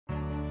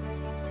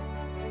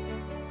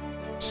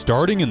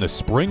Starting in the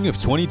spring of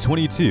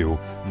 2022,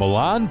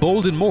 Milan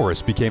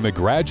Bolden-Morris became a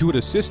graduate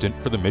assistant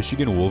for the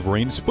Michigan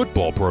Wolverines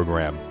football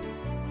program.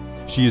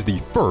 She is the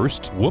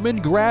first woman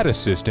grad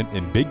assistant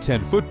in Big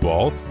Ten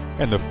football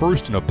and the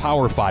first in a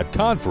Power 5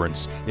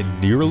 conference in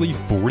nearly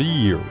 40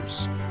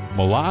 years.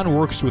 Milan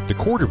works with the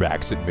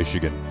quarterbacks at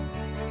Michigan,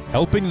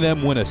 helping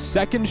them win a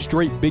second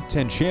straight Big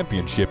Ten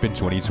championship in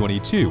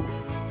 2022.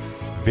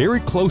 Very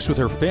close with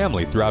her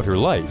family throughout her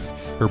life,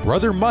 her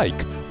brother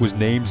Mike was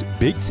named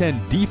Big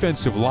Ten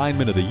Defensive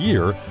Lineman of the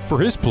Year for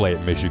his play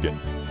at Michigan.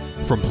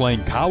 From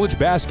playing college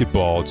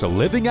basketball to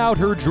living out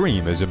her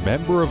dream as a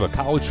member of a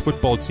college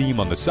football team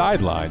on the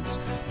sidelines,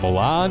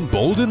 Milan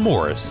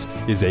Bolden-Morris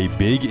is a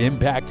big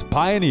impact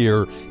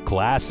pioneer,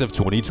 class of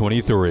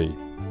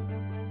 2023.